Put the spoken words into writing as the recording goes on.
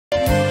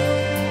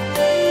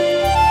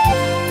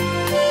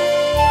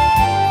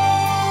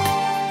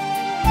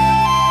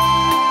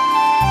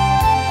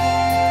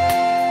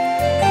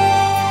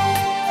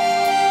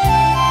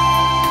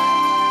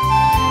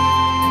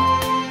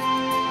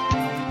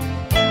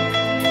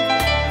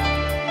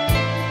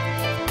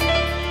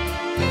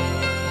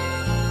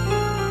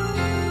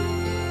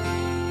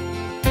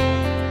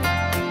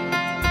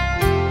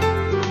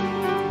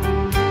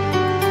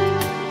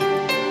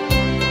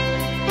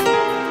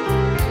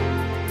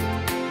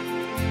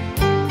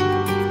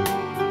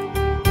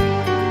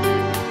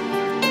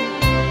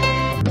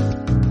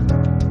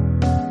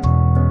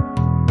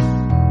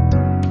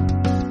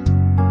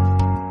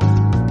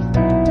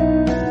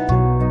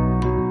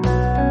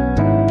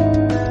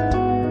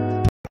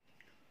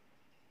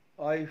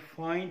I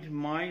find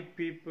my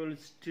people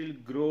still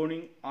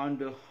groaning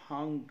under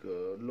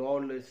hunger,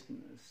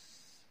 lawlessness,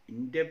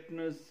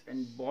 indebtedness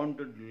and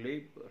bonded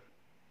labor.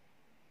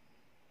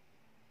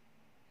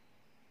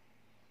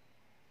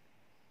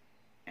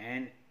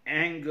 An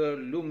anger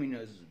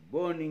luminous,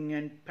 burning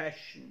and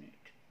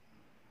passionate,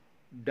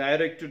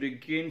 directed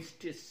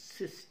against a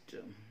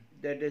system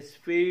that has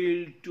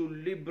failed to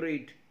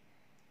liberate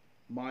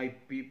my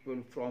people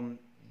from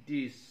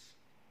these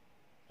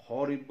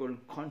horrible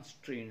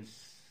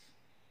constraints,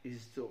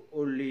 is the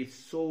only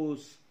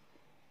source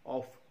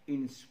of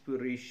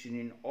inspiration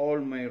in all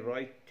my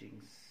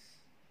writings.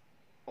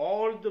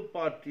 All the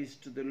parties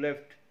to the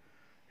left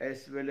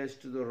as well as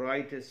to the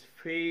right has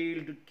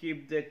failed to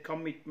keep their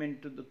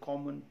commitment to the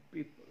common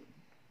people,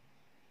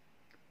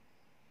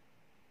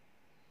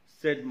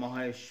 said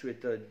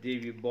Mahasweta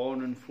Devi,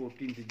 born on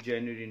 14th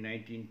January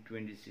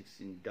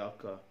 1926 in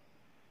Dhaka,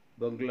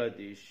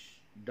 Bangladesh,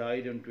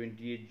 died on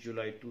 28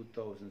 July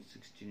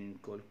 2016 in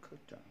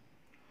Kolkata.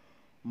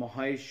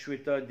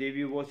 Mahasweta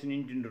Devi was an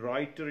Indian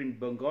writer in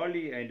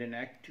Bengali and an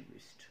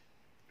activist.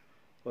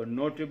 Her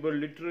notable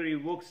literary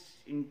works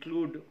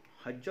include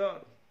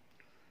Hajar,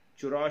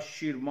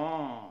 Churashir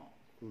Ma,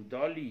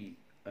 Rudali,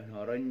 and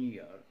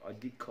Aranya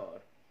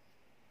Adhikar.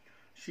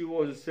 She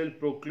was a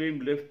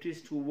self-proclaimed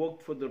leftist who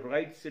worked for the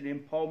rights and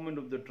empowerment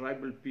of the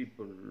tribal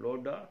people,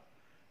 Lodha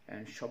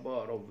and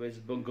Shabar of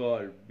West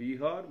Bengal,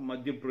 Bihar,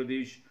 Madhya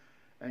Pradesh,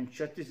 and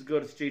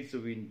Chhattisgarh states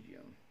of India.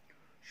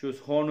 She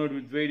was honored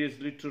with various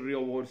literary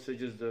awards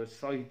such as the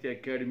Sahitya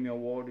Academy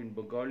Award in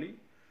Bengali,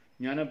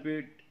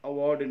 Jnanapith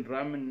Award and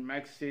Raman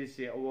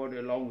Magsaysay Award,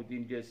 along with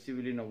India's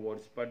civilian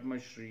awards Padma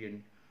Shri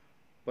and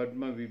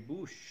Padma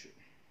Vibhushan.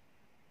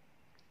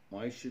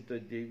 Mahasweta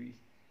Devi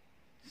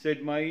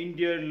said, "My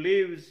India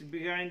lives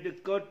behind a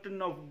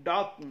curtain of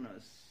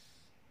darkness,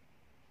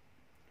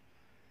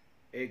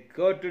 a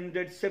curtain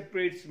that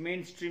separates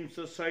mainstream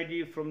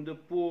society from the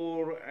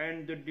poor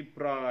and the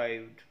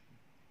deprived.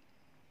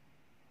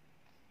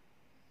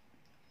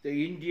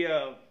 The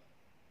India,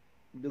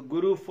 the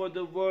guru for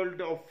the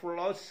world of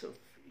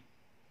philosophy,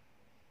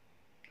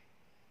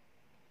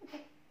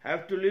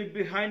 have to live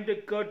behind a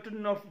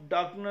curtain of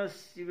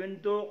darkness,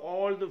 even though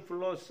all the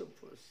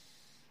philosophers,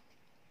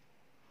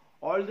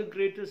 all the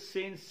greatest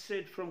saints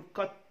said from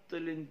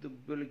Kattalindu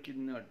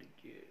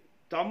Bilkinadike,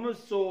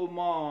 Tamaso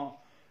Ma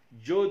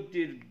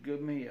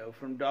Jyotirgamaya,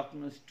 from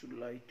darkness to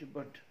light,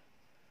 but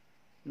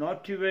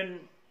not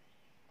even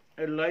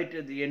a light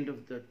at the end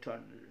of the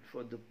tunnel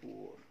for the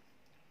poor,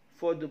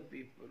 for the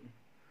people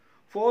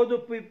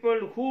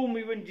whom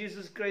even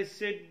Jesus Christ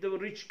said the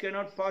rich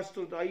cannot pass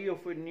through the eye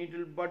of a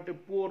needle, but a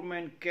poor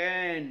man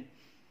can.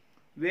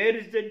 Where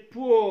is that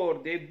poor?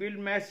 They build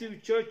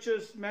massive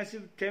churches,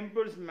 massive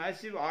temples,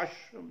 massive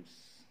ashrams.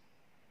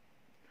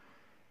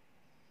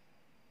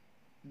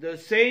 The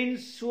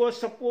saints who are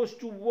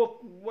supposed to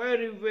work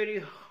very,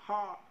 very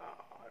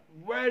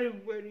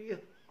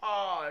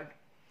hard,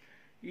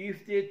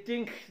 if they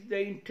think the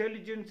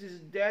intelligence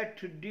is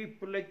that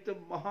deep like the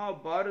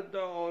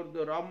Mahabharata or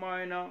the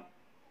Ramayana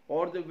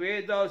or the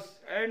Vedas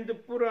and the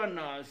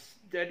Puranas,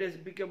 that has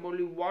become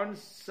only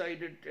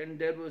one-sided and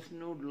there was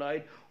no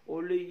light,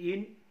 only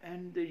yin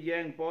and the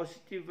yang,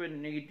 positive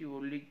and negative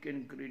only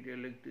can create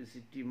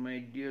electricity. My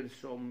dear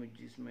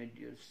Swamijis, my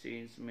dear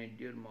saints, my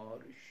dear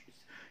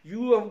Maharishis,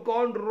 you have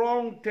gone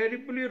wrong,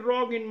 terribly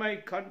wrong in my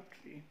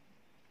country.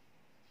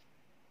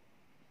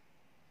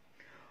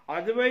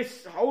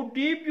 Otherwise, how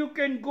deep you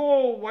can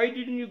go? Why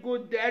didn't you go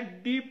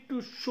that deep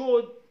to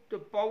show the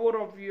power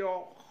of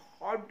your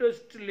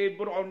hardest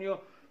labor on your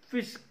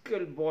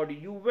physical body?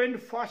 You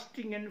went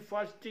fasting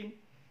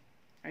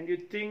and you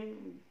think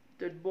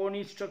that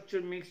bony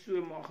structure makes you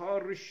a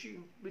Maharishi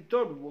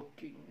without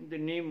working in the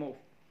name of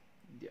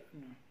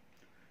Dhyana.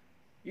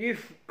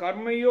 If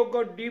Karma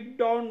Yoga deep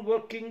down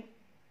working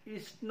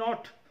is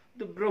not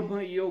the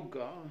Brahma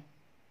Yoga,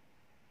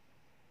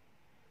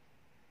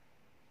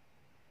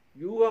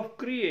 you have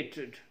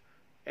created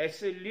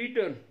as a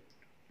leader,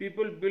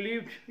 people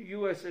believed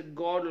you as a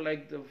god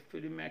like the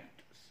film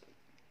actors.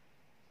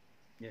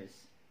 Yes.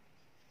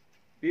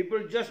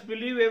 People just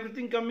believe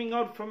everything coming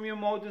out from your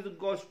mouth is the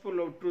gospel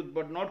of truth,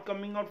 but not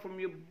coming out from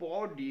your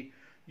body.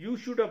 You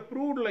should have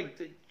proved like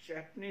the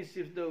Japanese,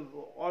 if the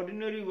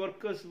ordinary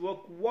workers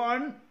work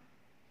one,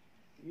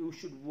 you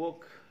should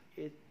work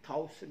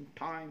 1,000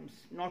 times,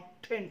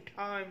 not 10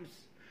 times,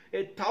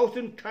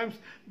 1,000 times,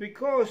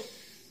 because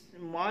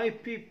my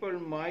people,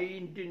 my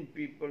Indian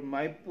people,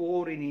 my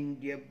poor in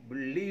India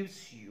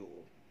believes you.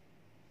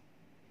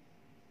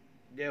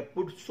 They have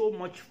put so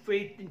much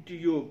faith into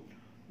you.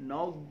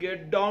 Now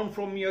get down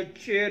from your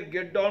chair,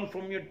 get down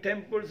from your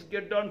temples,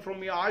 get down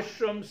from your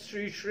ashrams,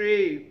 Sri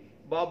Sri,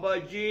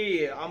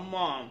 Babaji,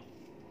 Amma,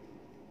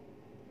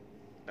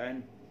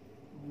 and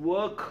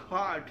work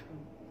hard,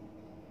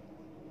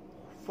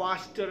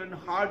 faster and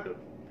harder,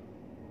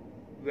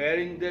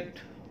 wearing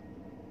that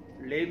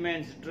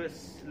layman's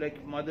dress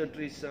like Mother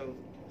Teresa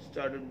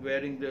started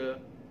wearing the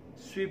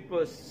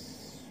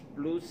sweeper's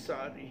blue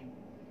sari.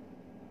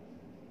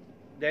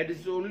 That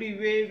is the only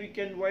way we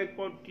can wipe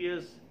out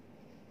tears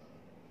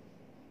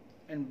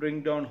and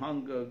bring down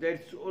hunger.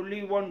 That's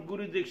only one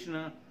Guru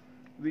Dakshina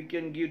we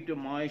can give to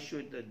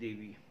Mahasweta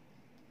Devi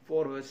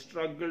for her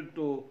struggle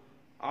to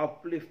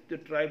uplift the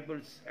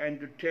tribals and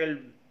to tell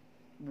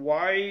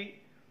why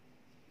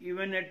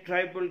even a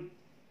tribal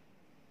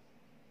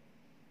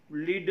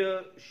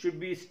leader should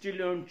be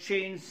still on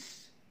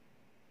chains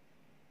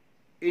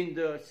in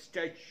the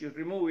statue.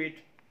 Remove it,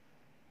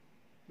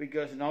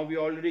 because now we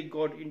already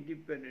got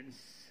independence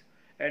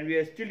and we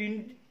are still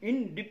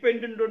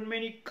independent on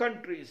many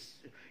countries.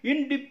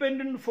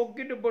 Independent,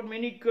 forget about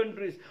many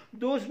countries.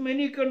 Those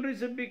many countries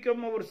have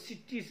become our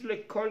cities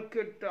like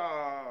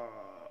Kolkata,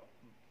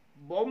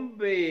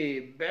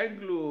 Bombay,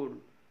 Bangalore,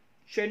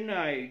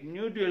 Chennai,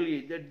 New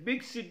Delhi. That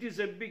big cities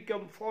have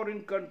become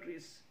foreign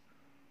countries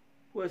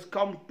who has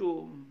come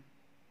to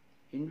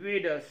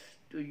invade us,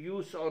 to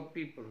use our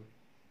people.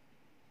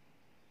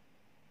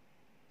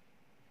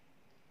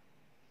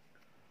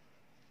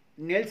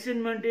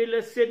 Nelson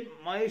Mandela said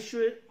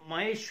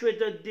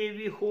Mahasweta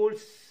Devi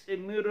holds a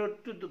mirror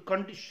to the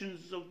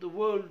conditions of the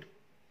world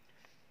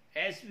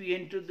as we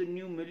enter the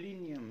new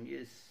millennium.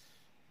 Yes,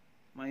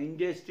 my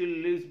India still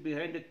lives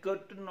behind a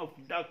curtain of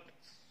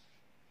darkness.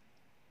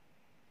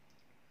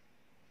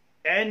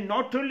 And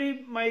not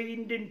only my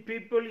Indian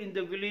people in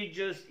the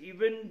villages,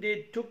 even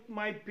they took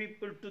my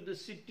people to the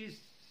cities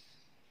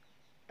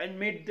and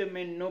made them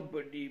a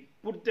nobody,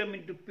 put them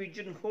into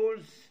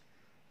pigeonholes.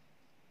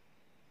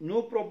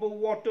 No proper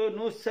water,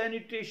 no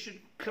sanitation,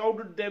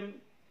 crowded them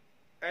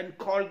and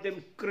called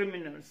them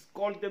criminals,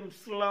 called them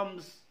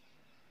slums,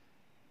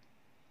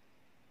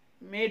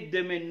 made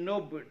them a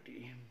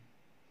nobody.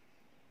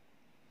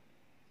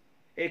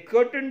 A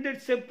curtain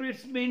that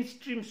separates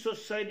mainstream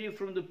society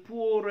from the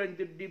poor and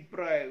the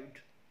deprived.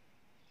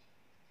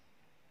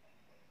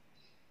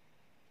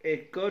 A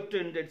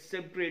curtain that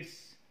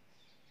separates,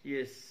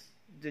 yes,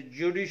 the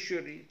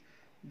judiciary,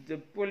 the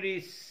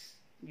police.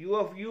 You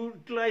have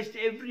utilized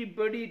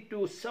everybody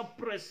to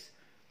suppress,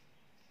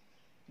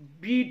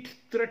 beat,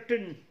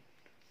 threaten,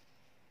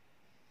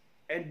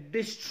 and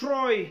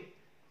destroy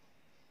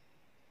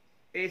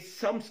a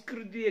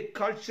Samskriti, a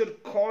culture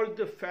called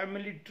the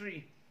family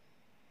tree.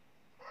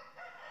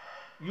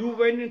 You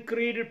went and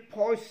created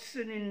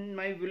poison in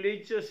my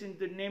villages in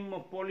the name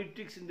of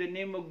politics, in the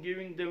name of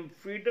giving them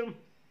freedom.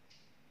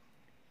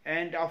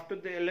 And after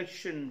the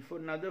election, for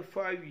another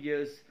 5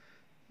 years,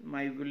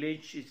 my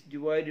village is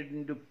divided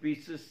into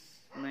pieces.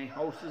 My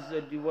houses are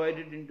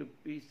divided into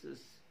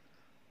pieces.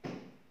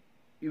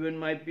 Even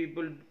my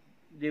people,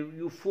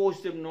 you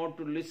force them not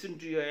to listen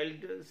to your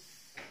elders.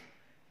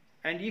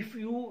 And if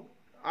you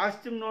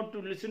ask them not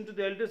to listen to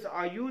the elders,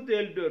 are you the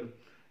elder?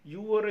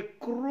 You are a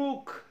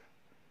crook,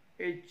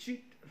 a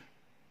cheater.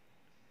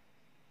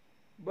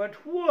 But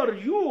who are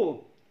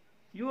you?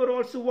 You are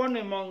also one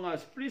among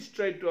us. Please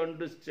try to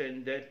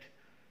understand that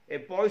a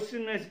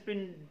poison has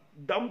been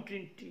dumped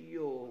into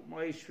you.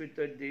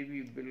 Mahasweta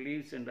Devi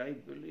believes and I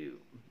believe.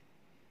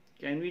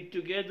 Can we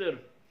together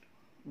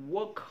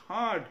work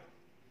hard?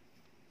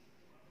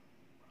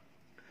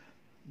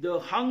 The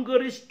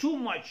hunger is too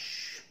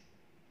much.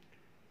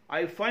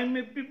 I find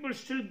my people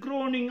still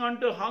groaning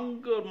under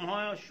hunger.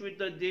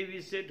 Mahasweta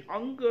Devi said,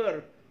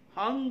 hunger,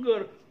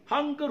 hunger,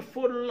 hunger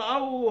for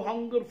love,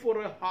 hunger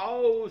for a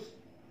house,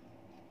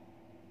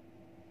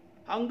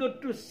 hunger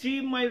to see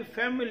my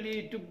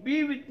family, to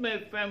be with my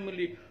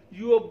family.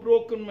 You have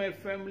broken my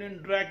family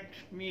and dragged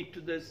me to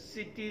the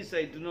cities.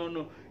 I do not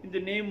know. In the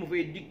name of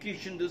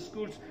education, the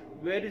schools,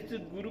 where is the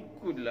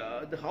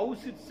Gurukula? The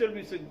house itself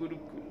is a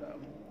Gurukula.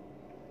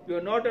 You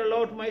are not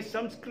allowed my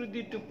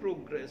Samskriti to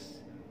progress.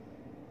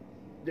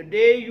 The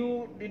day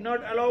you did not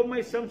allow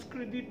my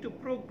Samskriti to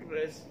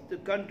progress, the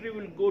country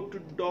will go to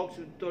dogs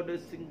without a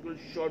single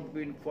shot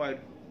being fired.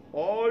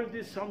 All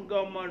this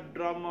hangama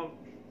drama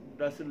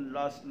doesn't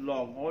last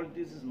long. All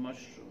this is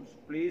mushrooms.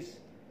 Please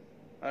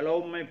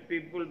allow my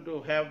people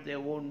to have their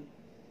own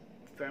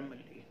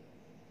family.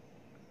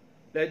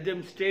 Let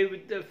them stay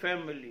with their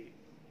family.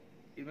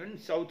 Even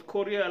South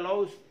Korea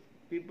allows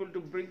people to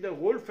bring the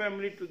whole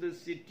family to the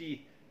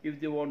city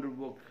if they want to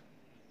work.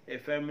 A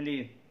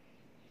family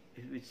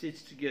which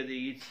sits together,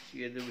 eats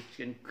together, which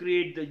can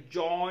create the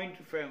joint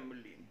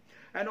family.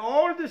 And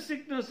all the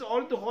sickness,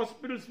 all the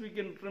hospitals we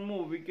can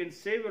remove, we can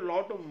save a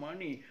lot of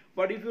money.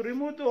 But if you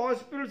remove the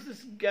hospitals,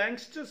 these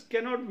gangsters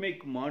cannot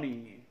make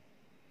money.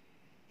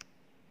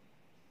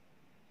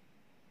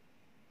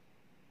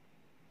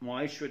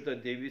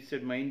 Mahasweta Devi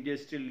said, my India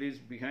still lives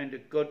behind a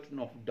curtain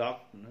of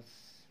darkness.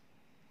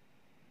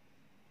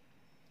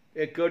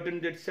 A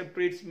curtain that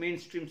separates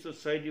mainstream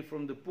society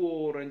from the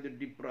poor and the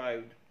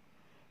deprived.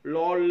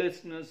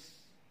 Lawlessness,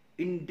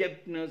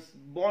 indebtedness,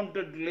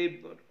 bonded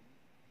labor.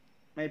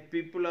 My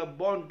people are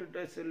bonded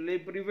as a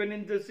labor, even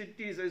in the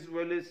cities as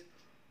well as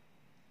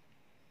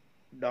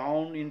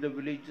down in the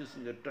villages,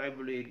 in the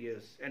tribal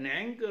areas. And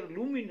anger,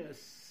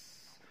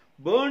 luminous,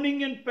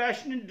 burning and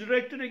passionate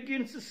directed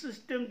against a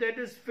system that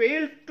has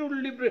failed to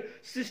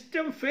liberate.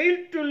 System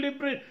failed to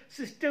liberate.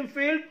 System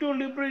failed to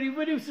liberate.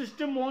 Even if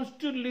system wants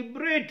to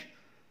liberate,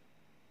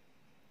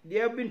 they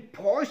have been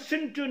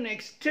poisoned to an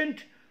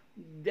extent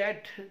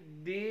that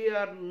they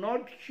are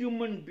not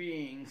human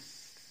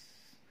beings.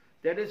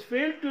 That has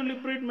failed to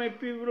liberate my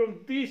people from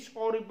these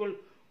horrible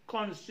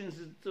constants.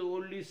 It's the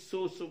only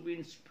source of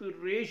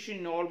inspiration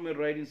in all my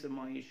writings of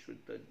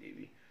Mahasweta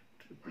Devi.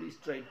 Please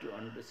try to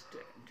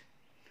understand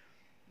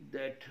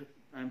that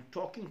I'm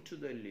talking to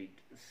the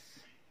leaders.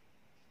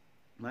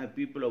 My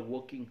people are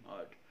working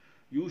hard.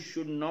 You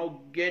should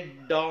now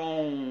get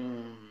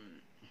down.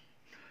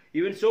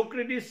 Even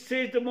Socrates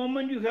says the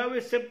moment you have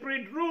a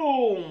separate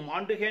room,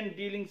 underhand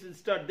dealings will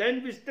start.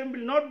 Then wisdom will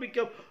not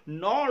become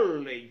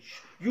knowledge.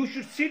 You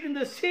should sit in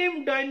the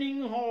same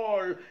dining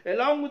hall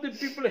along with the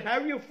people,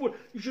 have your food.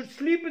 You should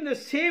sleep in the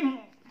same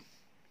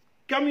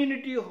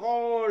community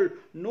hall.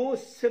 No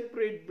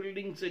separate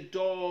buildings at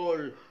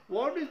all.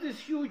 What is this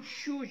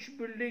huge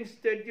buildings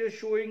that you're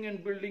showing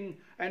and building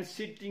and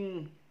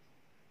sitting?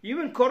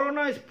 Even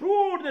Corona has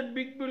proved that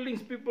big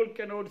buildings people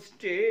cannot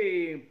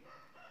stay.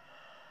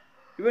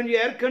 Even the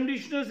air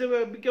conditioners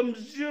have become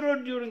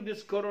zero during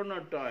this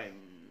Corona time.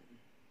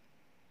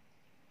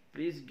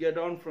 Please get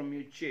down from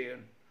your chair.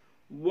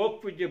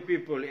 Work with your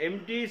people.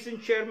 MDs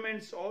and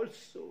chairmen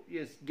also.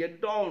 Yes,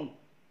 get down.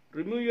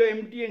 Remove your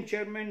MD and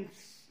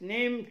chairman's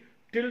name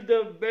till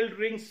the bell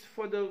rings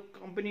for the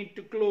company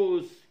to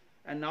close.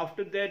 And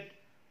after that,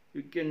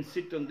 you can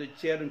sit on the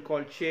chair and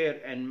call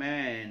chair and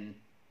man.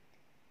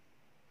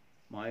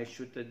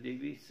 Mahasweta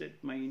Devi said,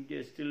 my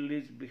India still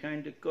lives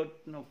behind a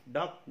curtain of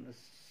darkness.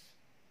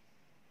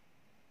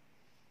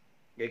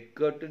 A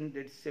curtain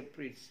that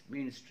separates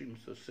mainstream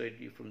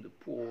society from the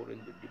poor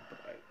and the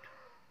deprived.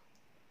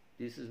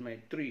 This is my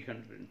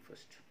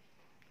 301st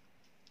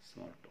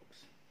Small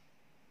Talks.